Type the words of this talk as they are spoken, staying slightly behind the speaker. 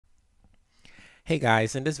Hey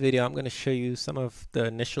guys, in this video I'm going to show you some of the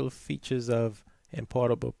initial features of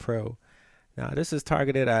Importable Pro. Now this is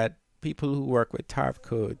targeted at people who work with tariff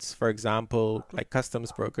codes, for example, like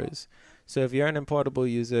customs brokers. So if you're an Importable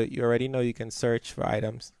user, you already know you can search for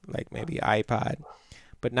items like maybe iPad,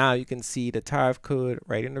 but now you can see the tariff code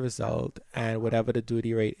right in the result and whatever the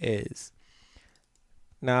duty rate is.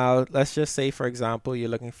 Now let's just say, for example, you're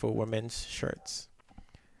looking for women's shirts.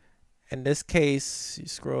 In this case, you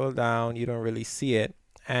scroll down, you don't really see it,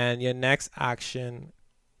 and your next action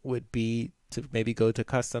would be to maybe go to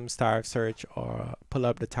customs tariff search or pull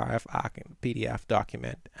up the tariff PDF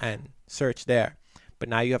document and search there. But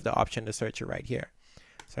now you have the option to search it right here.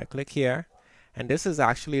 So I click here, and this is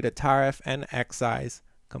actually the tariff and excise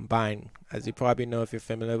combined. As you probably know, if you're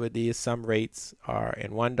familiar with these, some rates are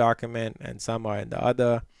in one document and some are in the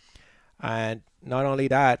other. And not only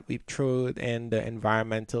that, we've thrown in the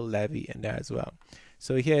environmental levy in there as well.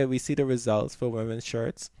 So here we see the results for women's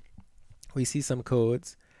shirts. We see some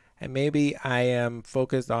codes, and maybe I am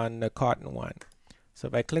focused on the cotton one. So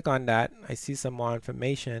if I click on that, I see some more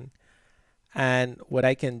information. And what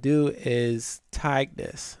I can do is tag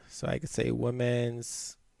this. So I could say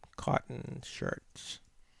women's cotton shirts.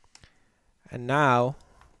 And now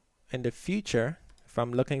in the future, if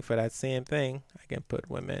I'm looking for that same thing, I can put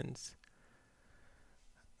women's.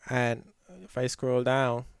 And if I scroll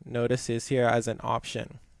down, notice it's here as an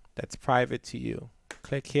option that's private to you.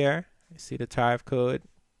 Click here, you see the tariff code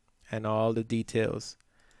and all the details.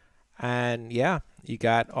 And yeah, you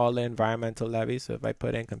got all the environmental levies. So if I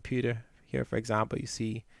put in computer here, for example, you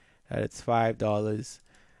see that it's $5.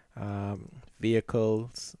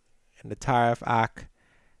 Vehicles in the Tariff Act,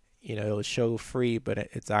 it'll show free, but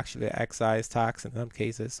it's actually an excise tax in some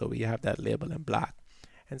cases. So we have that label in black.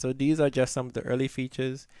 And so these are just some of the early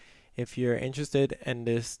features. If you're interested in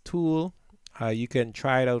this tool, you can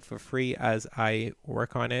try it out for free as I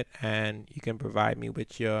work on it, and you can provide me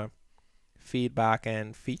with your feedback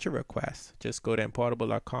and feature requests. Just go to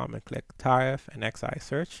importable.com and click tariff and excise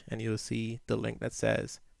search, and you'll see the link that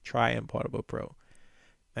says try Importable Pro.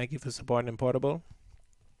 Thank you for supporting Importable.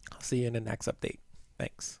 I'll see you in the next update.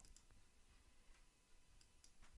 Thanks.